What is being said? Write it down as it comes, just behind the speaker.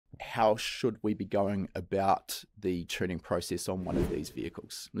how should we be going about the tuning process on one of these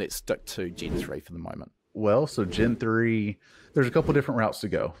vehicles? Let's stick to Gen 3 for the moment. Well, so Gen 3, there's a couple different routes to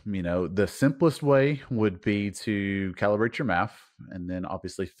go. The simplest way would be to calibrate your MAF and then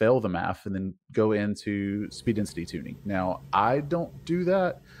obviously fail the MAF and then go into speed density tuning. Now, I don't do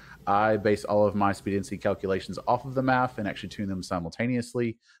that. I base all of my speed density calculations off of the MAF and actually tune them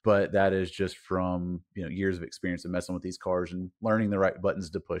simultaneously. But that is just from years of experience of messing with these cars and learning the right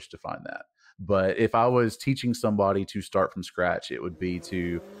buttons to push to find that. But if I was teaching somebody to start from scratch, it would be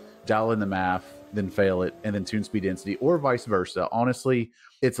to dial in the MAF, then fail it, and then tune speed density, or vice versa. Honestly,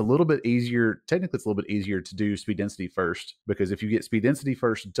 it's a little bit easier. Technically, it's a little bit easier to do speed density first, because if you get speed density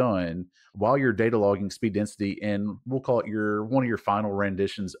first done while you're data logging speed density, and we'll call it one of your final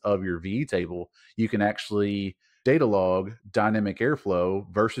renditions of your VE table, you can actually data log dynamic airflow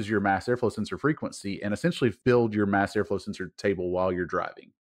versus your mass airflow sensor frequency and essentially build your mass airflow sensor table while you're driving.